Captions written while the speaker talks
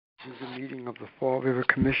This is a meeting of the Fall River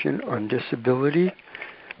Commission on Disability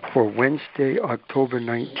for Wednesday, October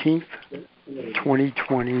 19th,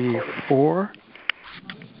 2024.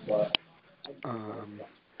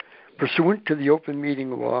 Pursuant to the open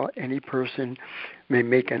meeting law, any person may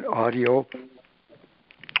make an audio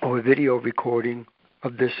or video recording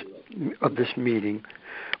of this meeting,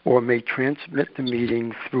 or may transmit the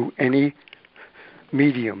meeting through any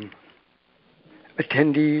medium.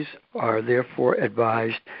 Attendees are therefore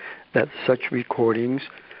advised that such recordings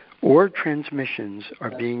or transmissions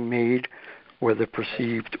are being made, whether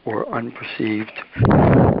perceived or unperceived,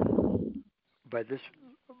 by those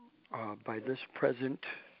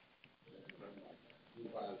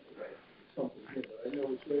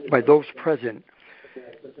present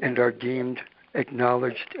and are deemed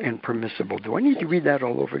acknowledged and permissible. Do I need to read that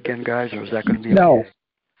all over again, guys, or is that going to be okay?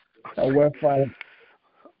 No. We're fine.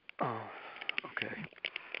 Okay.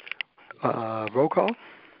 Roll call.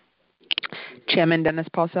 Chairman Dennis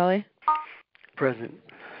Paulselli. Present.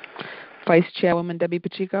 Vice Chairwoman Debbie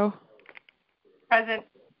Pacheco. Present.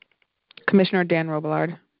 Commissioner Dan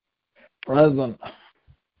Robillard. Present.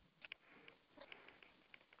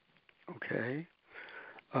 Okay.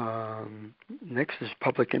 Next is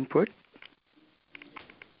public input.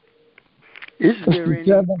 Is there any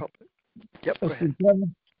public? Yep, go ahead.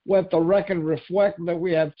 Let the record reflect that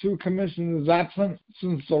we have two commissioners absent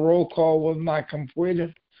since the roll call was not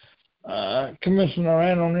completed. Commissioner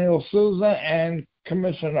Ann O'Neill Souza and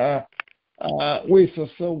Commissioner Lisa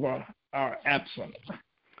Silva are absent.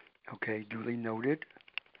 Okay, duly noted.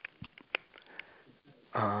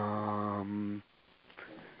 I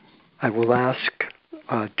will ask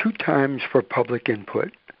 2 times for public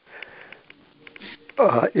input.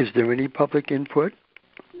 Is there any public input?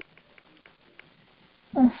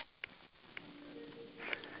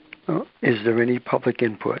 Is there any public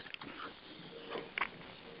input?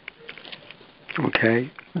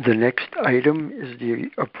 Okay. The next item is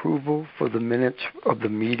the approval for the minutes of the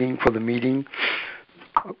meeting,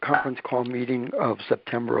 conference call meeting of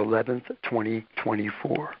September 11th,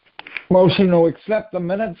 2024. Motion to accept the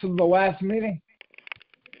minutes of the last meeting.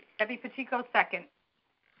 Debbie Pacheco, second.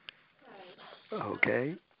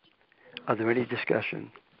 Okay. Are there any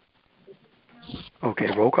discussion? Okay,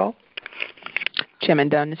 roll call. Chairman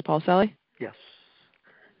Dennis Paulselli. Yes.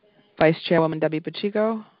 Vice Chairwoman Debbie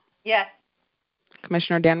Pacheco. Yes.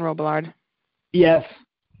 Commissioner Dan Robillard. Yes.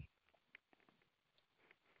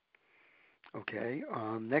 Okay.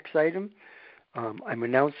 Next item, I'm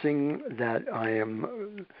announcing that I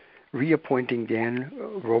am reappointing Dan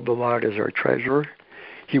Robillard as our treasurer.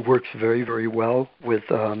 He works very, very well with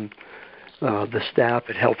the staff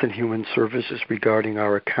at Health and Human Services regarding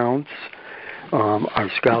our accounts, our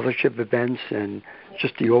scholarship events, and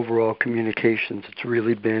just the overall communications. It's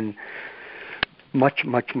really been much,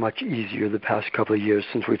 much, much easier the past couple of years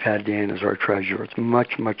since we've had Dan as our treasurer. It's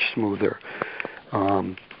much, much smoother.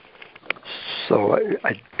 So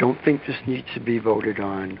I don't think this needs to be voted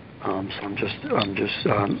on. So I'm just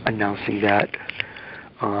announcing that.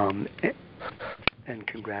 And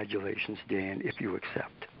congratulations, Dan, if you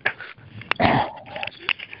accept.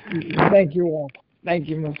 Thank you all. Thank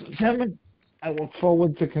you, Mr. Chairman. I look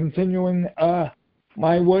forward to continuing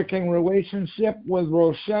my working relationship with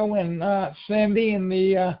Rochelle and Sandy in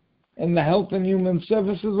the Health and Human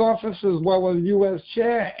Services Office, as well as you as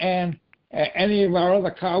Chair, and any of our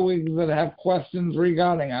other colleagues that have questions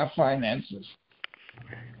regarding our finances.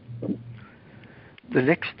 The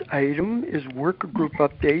next item is worker group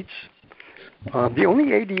updates. The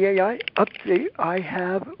only ADA update I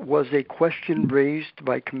have was a question raised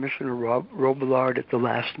by Commissioner Robillard at the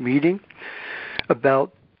last meeting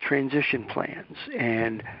about transition plans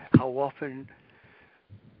and how often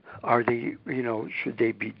are they, should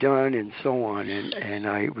they be done and so on. And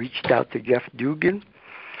I reached out to Jeff Dugan,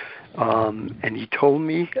 and he told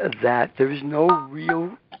me that there is no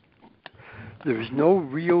real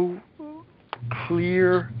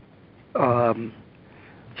clear law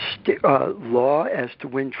as to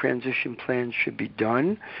when transition plans should be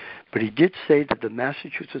done, but he did say that the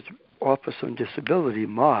Massachusetts Office on Disability,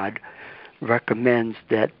 MOD, recommends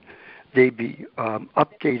that they be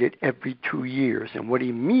updated every 2 years. And what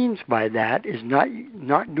he means by that is not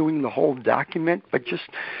doing the whole document, but just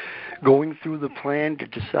going through the plan to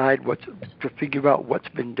decide to figure out what's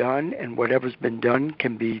been done, and whatever's been done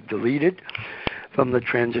can be deleted from the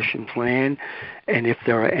transition plan. And if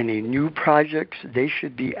there are any new projects, they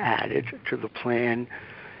should be added to the plan.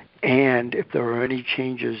 And if there are any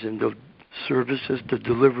changes in the services, the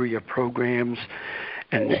delivery of programs,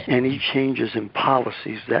 and any changes in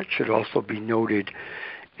policies, that should also be noted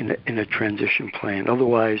in a transition plan.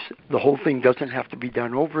 Otherwise, the whole thing doesn't have to be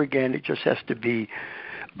done over again. It just has to be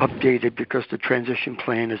updated because the transition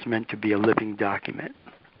plan is meant to be a living document.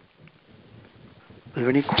 Are there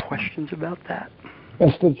any questions about that?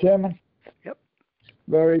 Mr. Chairman? Yep.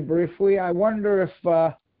 Very briefly, I wonder if,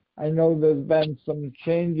 I know there's been some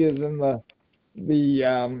changes in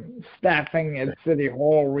the staffing at City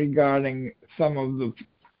Hall regarding some of the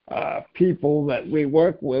people that we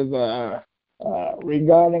work with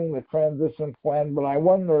regarding the transition plan, but I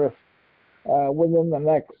wonder if within the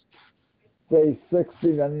next, say,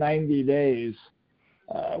 60 to 90 days,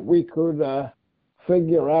 we could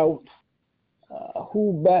figure out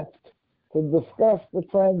who best to discuss the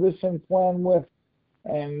transition plan with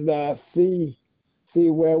and see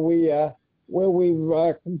where we've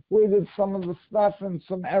completed some of the stuff in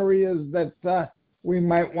some areas that we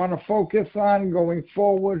might want to focus on going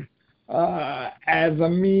forward as a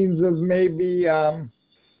means of maybe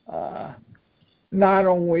not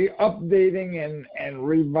only updating and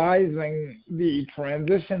revising the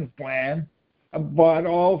transition plan, but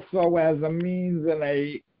also as a means and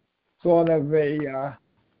a sort of a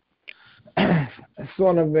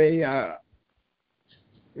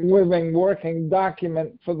living working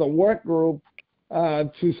document for the work group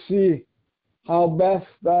to see how best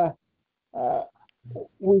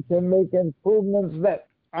we can make improvements that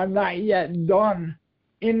are not yet done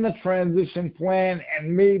in the transition plan,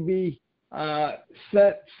 and maybe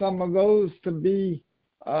set some of those to be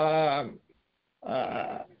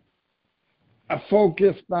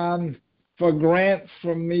focused on for grants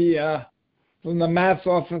from the Mass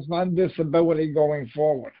Office on Disability going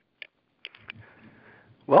forward.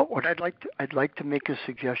 Well, what I'd like to make a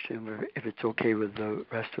suggestion, if it's okay with the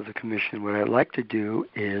rest of the commission. What I'd like to do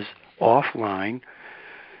is offline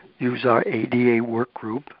use our ADA work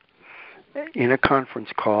group in a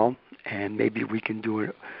conference call, and maybe we can do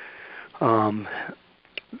it,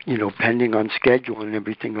 pending on schedule and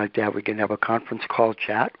everything like that, we can have a conference call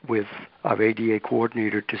chat with our ADA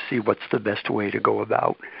coordinator to see what's the best way to go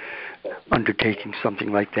about undertaking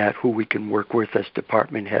something like that, who we can work with as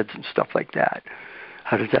department heads and stuff like that.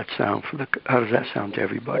 How does that sound to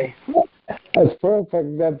everybody? That's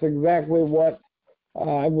perfect. That's exactly what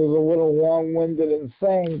I was a little long-winded in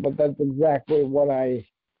saying, but that's exactly what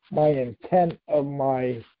my intent of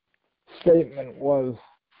my statement was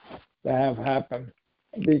to have happen,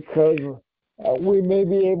 because we may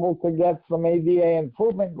be able to get some ADA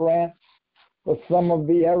improvement grants for some of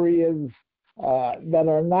the areas that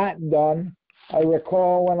are not done. I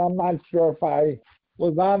recall, and I'm not sure if I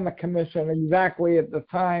was on the commission exactly at the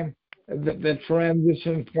time that the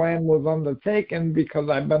transition plan was undertaken, because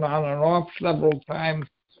I've been on and off several times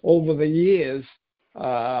over the years.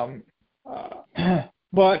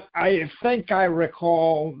 But I think I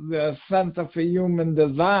recall the Center for Human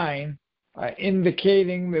Design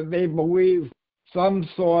indicating that they believe some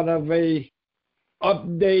sort of a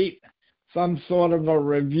update, some sort of a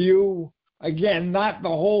review, again, not the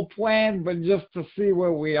whole plan, but just to see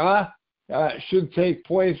where we are, should take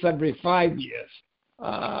place every 5 years.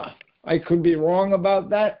 I could be wrong about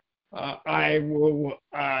that. I will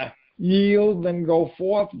yield and go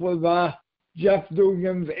forth with Jeff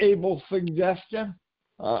Dugan's able suggestion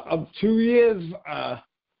of 2 years.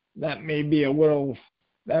 That may be a little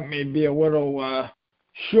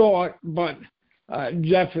short, but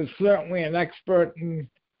Jeff is certainly an expert, and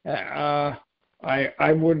I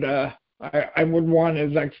would want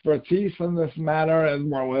his expertise in this matter, as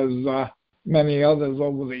well as many others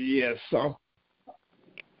over the years. So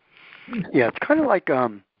yeah, it's kind of like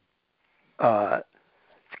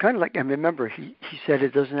and remember he said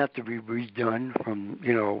it doesn't have to be redone from,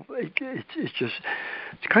 it's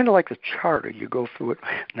kind of like a charter. You go through it,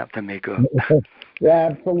 not to make a yeah,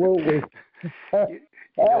 absolutely. Dennis,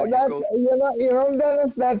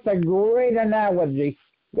 that's a great analogy.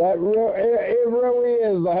 That it really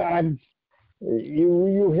is.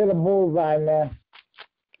 You hit a bullseye, man.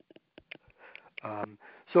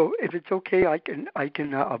 So if it's okay,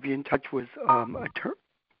 I'll be in touch with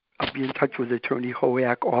Attorney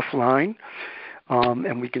Hoyak offline,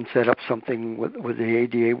 and we can set up something with the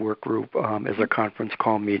ADA work group as a conference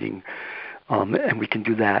call meeting, and we can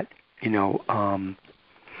do that, and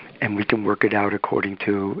we can work it out according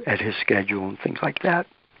to at his schedule and things like that.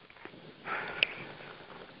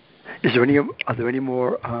 Are there any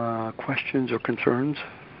more questions or concerns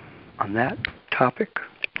on that topic?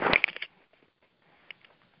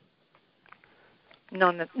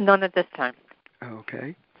 None at this time.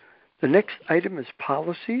 Okay. The next item is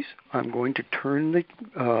policies. I'm going to turn the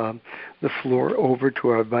floor over to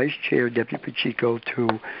our Vice Chair, Debbie Pacheco, to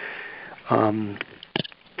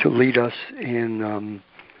lead us in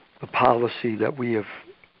policy that we have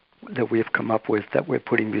come up with that we're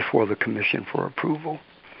putting before the commission for approval.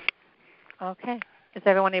 Okay. Is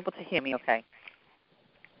everyone able to hear me okay?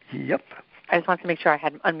 Yep. I just wanted to make sure I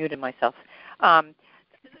had unmuted myself.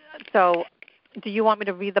 So do you want me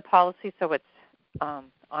to read the policy so it's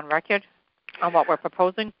on record on what we're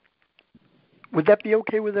proposing? Would that be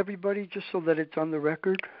okay with everybody, just so that it's on the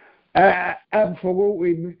record?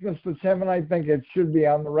 Absolutely, Mr. Chairman. I think it should be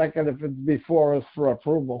on the record if it's before us for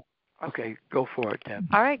approval. Okay, go for it, Deb.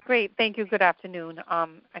 All right, great. Thank you. Good afternoon.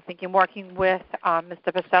 I think in working with Mr.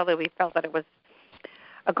 Pacelli, we felt that it was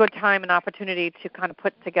a good time and opportunity to kind of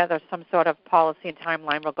put together some sort of policy and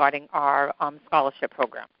timeline regarding our scholarship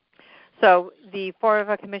program. So the Fall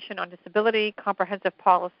River Commission on Disability comprehensive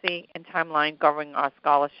policy and timeline governing our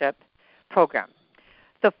scholarship program.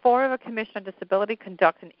 The Fall River Commission on Disability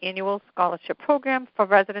conducts an annual scholarship program for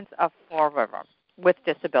residents of Fall River with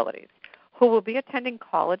disabilities who will be attending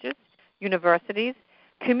colleges, universities,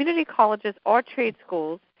 community colleges, or trade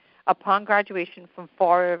schools upon graduation from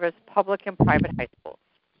Fall River's public and private high schools.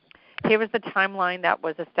 Here is the timeline that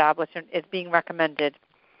was established and is being recommended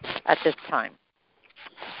at this time.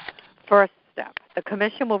 First step, the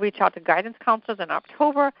Commission will reach out to guidance counselors in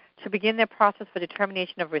October to begin their process for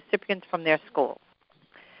determination of recipients from their schools.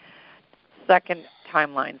 Second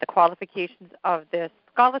timeline, the qualifications of this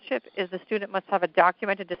scholarship is the student must have a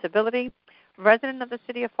documented disability, resident of the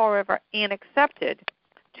city of Fall River, and accepted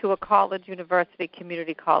to a college, university,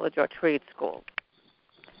 community college, or trade school.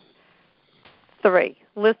 3,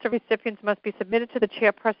 list of recipients must be submitted to the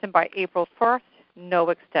chairperson by April 1st, no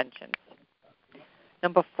extensions.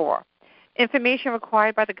 Number 4, information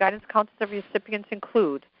required by the guidance counselors of recipients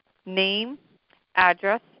include name,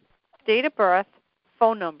 address, date of birth,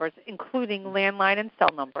 phone numbers, including landline and cell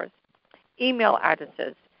numbers, email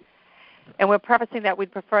addresses. And we're prefacing that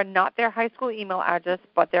we'd prefer not their high school email address,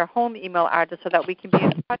 but their home email address so that we can be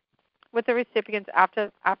in touch with the recipients after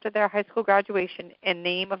their high school graduation and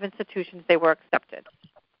name of institutions they were accepted.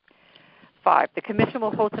 5, the Commission will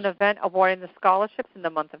host an event awarding the scholarships in the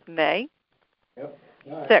month of May. Yep.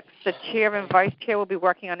 Nice. 6, the chair and vice chair will be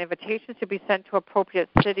working on invitations to be sent to appropriate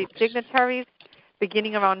city dignitaries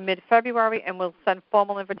beginning around mid-February, and will send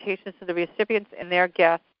formal invitations to the recipients and their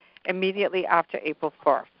guests immediately after April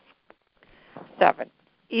 1st. 7,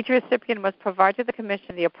 each recipient must provide to the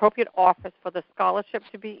Commission the appropriate office for the scholarship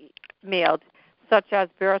to be mailed, such as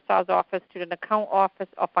Bureau's office, student account office,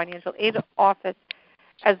 or financial aid office,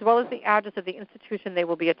 as well as the address of the institution they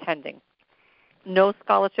will be attending. No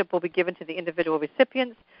scholarship will be given to the individual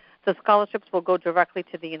recipients. The scholarships will go directly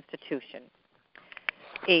to the institution.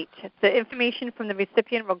 8, the information from the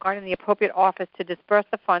recipient regarding the appropriate office to disperse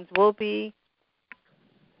the funds will be,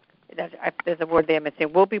 there's a word there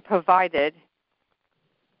missing, will be provided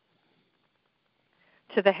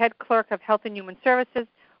to the head clerk of Health and Human Services,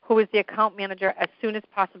 who is the account manager, as soon as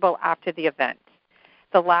possible after the event.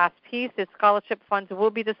 The last piece is scholarship funds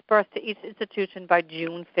will be dispersed to each institution by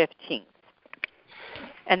June 15th.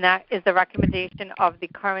 And that is the recommendation of the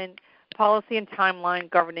current policy and timeline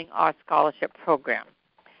governing our scholarship program.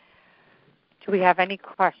 Do we have any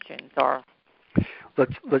questions? Or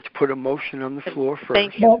Let's put a motion on the floor first.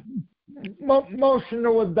 Thank you. Motion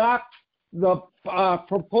to adopt the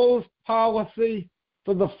proposed policy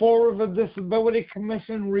for the Fall River Disability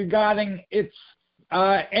Commission regarding its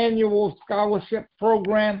annual scholarship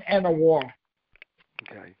program and award.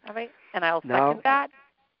 Okay. All right, and I'll second that.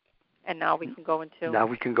 And now we can go into... Now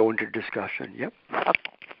we can go into discussion, yep.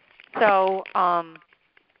 Okay. So, I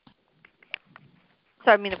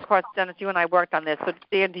mean, of course, Dennis, you and I worked on this. So,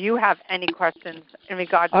 Dan, do you have any questions in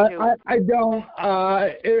regard to...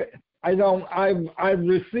 I don't. I've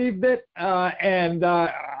received it, and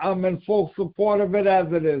I'm in full support of it as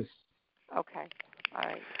it is. Okay. All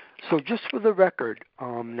right. So just for the record,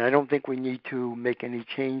 I don't think we need to make any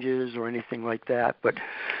changes or anything like that, but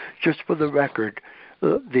just for the record,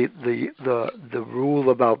 the rule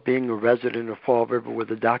about being a resident of Fall River with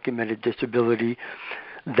a documented disability,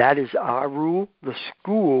 that is our rule. The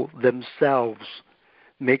school themselves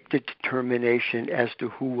make the determination as to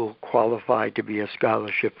who will qualify to be a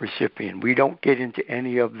scholarship recipient. We don't get into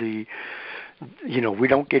any of the, we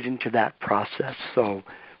don't get into that process. So,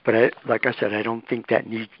 but like I said, I don't think that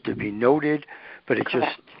needs to be noted. But it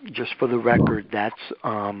just for the record, that's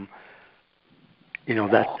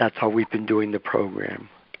that's how we've been doing the program.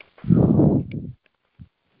 All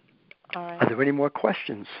right. Are there any more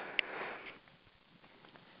questions?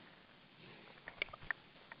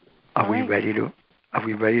 Are we ready to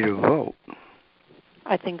vote?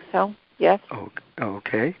 I think so. Yes.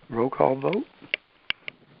 Okay. Roll call vote.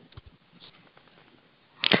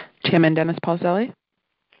 Chairman Dennis Paulselli.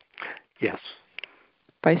 Yes.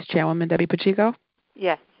 Vice Chairwoman Debbie Pacheco,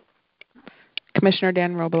 Yes. Commissioner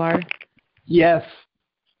Dan Robillard, Yes.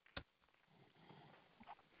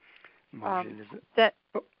 Motion is it? That,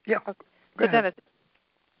 Yeah. okay. Go So ahead. Dennis,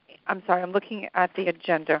 I'm sorry, I'm looking at the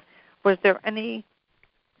agenda. Was there any,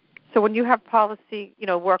 so when you have policy,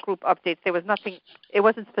 work group updates, there was nothing, it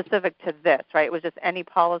wasn't specific to this, right? It was just any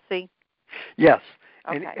policy? Yes.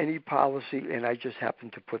 Okay. Any policy, and I just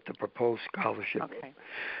happened to put the proposed scholarship Okay.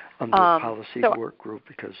 under policy so- work group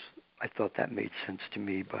because I thought that made sense to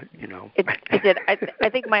me, but, It did. I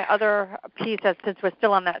think my other piece, since we're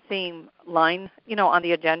still on that same line, on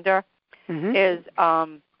the agenda, Mhm.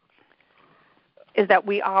 is that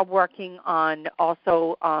we are working on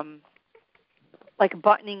also like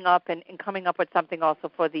buttoning up and coming up with something also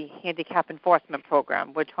for the handicap enforcement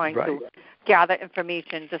program. We're trying Right. to gather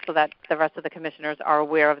information just so that the rest of the commissioners are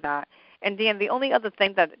aware of that. And Dan, the only other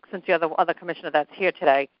thing that, since you're the other commissioner that's here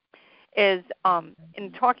today, is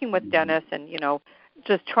in talking with Dennis and,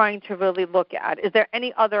 just trying to really look at, is there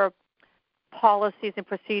any other policies and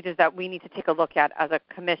procedures that we need to take a look at as a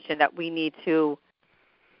commission that we need to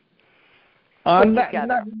put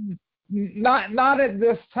together? Not at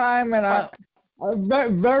this time, and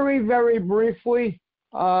very, very briefly,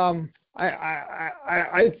 I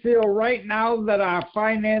feel right now that our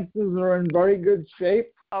finances are in very good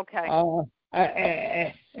shape. Okay.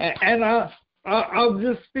 And I'll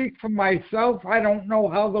just speak for myself. I don't know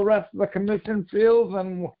how the rest of the commission feels,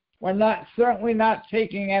 and we're certainly not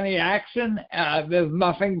taking any action. There's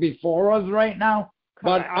nothing before us right now.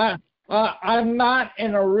 Correct. But I'm not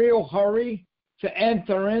in a real hurry to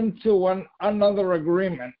enter into another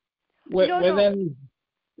agreement with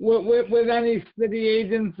any city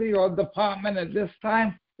agency or department at this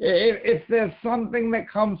time. If there's something that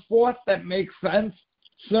comes forth that makes sense,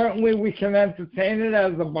 certainly we can entertain it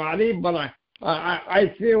as a body. But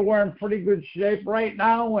I feel we're in pretty good shape right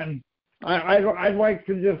now, and I'd like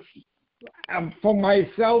to just, for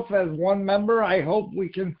myself as one member, I hope we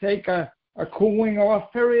can take a cooling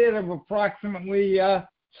off period of approximately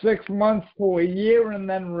 6 months to a year and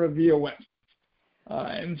then review it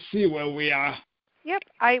and see where we are. Yep,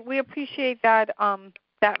 we appreciate that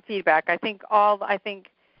that feedback. I think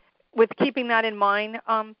with keeping that in mind,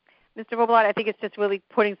 Mr. Robillard, I think it's just really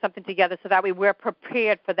putting something together so that way we're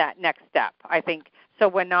prepared for that next step. I think so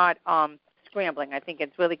we're not scrambling. I think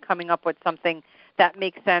it's really coming up with something that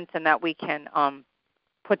makes sense and that we can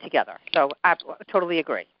put together. So I totally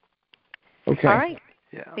agree. Okay. All right.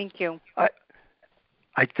 Yeah. Thank you.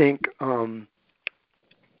 I think,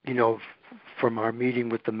 from our meeting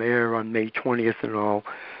with the mayor on May 20th and all,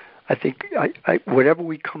 I think whatever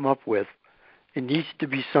we come up with, it needs to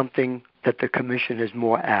be something that the commission is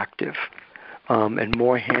more active and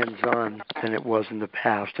more hands-on than it was in the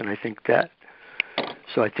past. And I think that's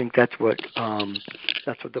what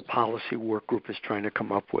the policy work group is trying to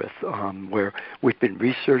come up with, where we've been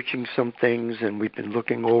researching some things and we've been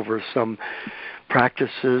looking over some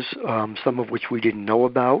practices, some of which we didn't know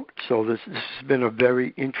about. So this has been a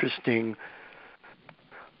very interesting.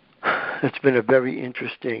 It's been a very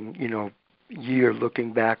interesting, year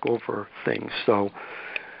looking back over things. So,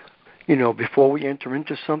 before we enter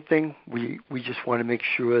into something, we just want to make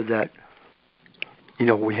sure that,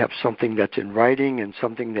 we have something that's in writing and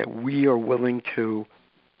something that we are willing to,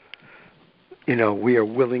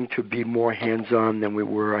 be more hands-on than we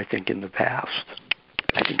were, I think, in the past.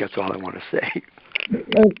 I think that's all I want to say.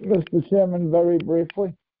 Mr. Chairman, very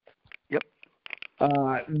briefly. Yep.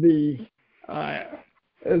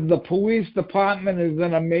 The police department is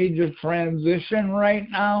in a major transition right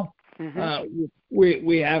now. Mm-hmm.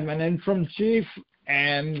 We have an interim chief,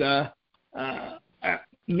 and I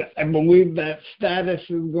believe that status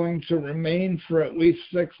is going to remain for at least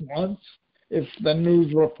 6 months if the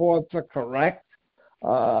news reports are correct.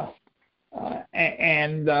 Look,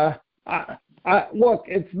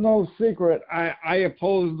 it's no secret. I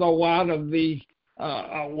opposed a lot of the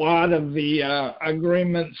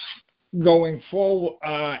agreements going forward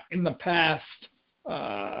in the past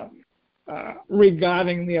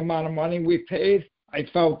regarding the amount of money we paid. I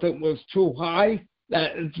felt it was too high.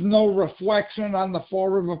 That it's no reflection on the Fall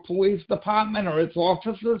River Police Department or its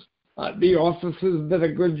officers. The officers did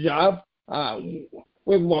a good job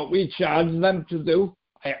with what we charged them to do.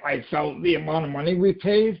 I felt the amount of money we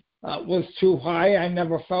paid was too high. I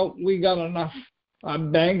never felt we got enough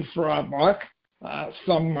bang for our buck.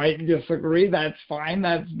 Some might disagree. That's fine.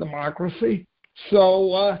 That's democracy.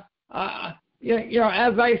 So, as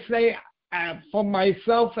I say, for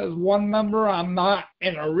myself as one member, I'm not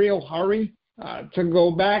in a real hurry to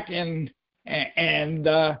go back and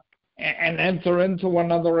and enter into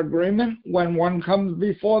another agreement. When one comes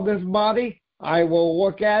before this body, I will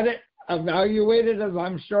look at it, evaluate it, as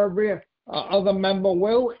I'm sure every other member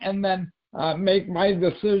will, and then make my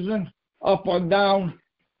decision up or down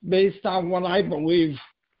based on what I believe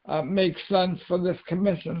makes sense for this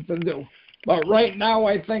commission to do. But right now,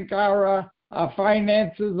 I think our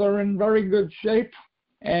finances are in very good shape,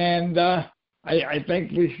 and I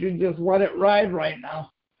think we should just let it ride right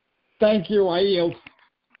now. Thank you. I yield.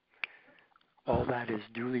 All that is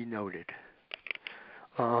duly noted.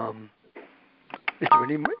 Is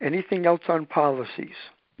there anything else on policies?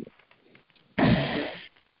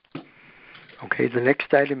 Okay, the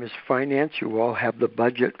next item is finance. You all have the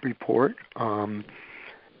budget report, and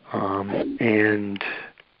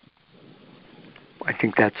I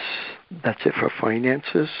think that's it for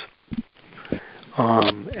finances.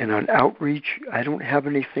 And on outreach, I don't have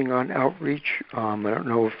anything on outreach. I don't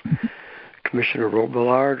know if Commissioner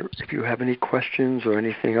Robillard, if you have any questions or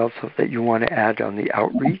anything else that you want to add on the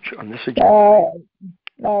outreach on this agenda.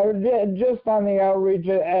 No, just on the outreach,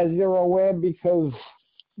 as you're aware, because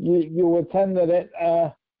you attended it,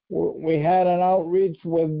 we had an outreach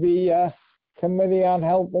with the Committee on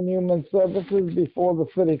Health and Human Services before the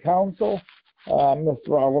City Council. Mr.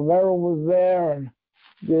 Olivera was there and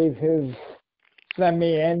gave his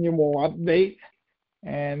semi-annual update,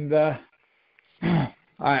 and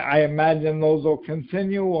I imagine those will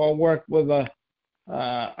continue. I'll work with one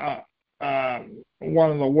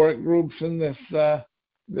of the work groups in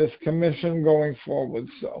this commission going forward.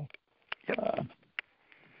 So, yep.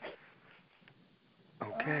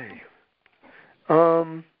 Okay.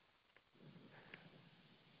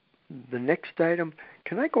 The next item.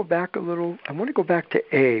 Can I go back a little? I want to go back to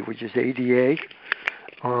A, which is ADA.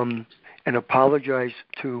 And apologize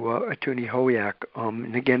to Attorney Hoyak.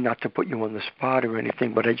 And again, not to put you on the spot or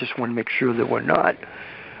anything, but I just want to make sure that we're not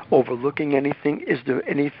overlooking anything. Is there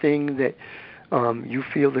anything that you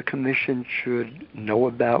feel the Commission should know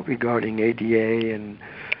about regarding ADA and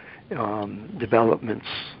developments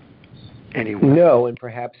anyway? No, and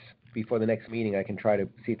perhaps before the next meeting I can try to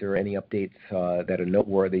see if there are any updates that are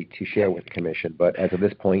noteworthy to share with the Commission. But as of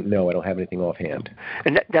this point, no, I don't have anything offhand.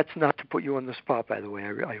 And that's not to put you on the spot, by the way.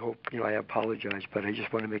 I hope, I apologize, but I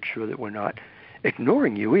just want to make sure that we're not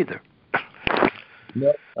ignoring you either.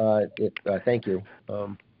 No, thank you.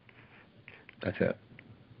 That's it.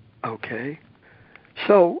 Okay.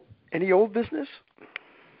 So, any old business?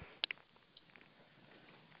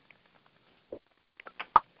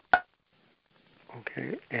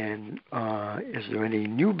 Okay, and is there any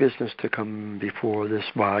new business to come before this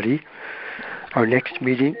body? Our next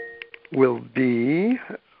meeting will be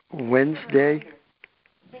Wednesday,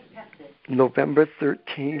 November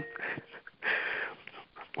 13th.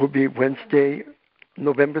 Will be Wednesday,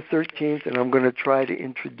 November 13th, and I'm going to try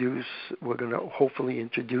to we're going to hopefully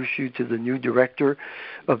introduce you to the new Director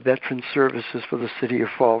of Veteran Services for the City of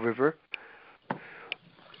Fall River.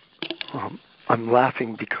 I'm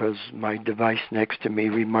laughing because my device next to me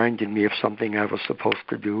reminded me of something I was supposed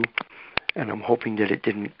to do, and I'm hoping that it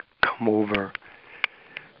didn't come over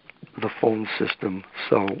the phone system.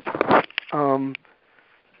 So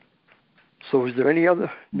is there any other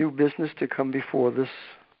new business to come before this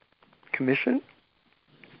commission?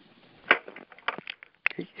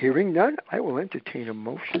 Hearing none, I will entertain a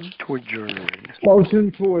motion to adjourn.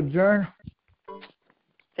 Motion to adjourn.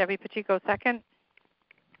 Debbie Pacheco, second.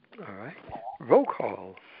 All right. Roll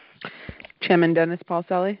call. Chairman Dennis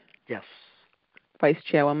Paulselli, Yes. Vice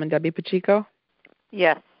Chairwoman Debbie Pacheco,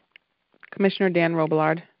 Yes. Commissioner Dan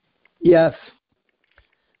Robillard. Yes.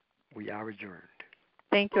 We are adjourned.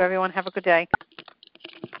 Thank you, everyone. Have a good day.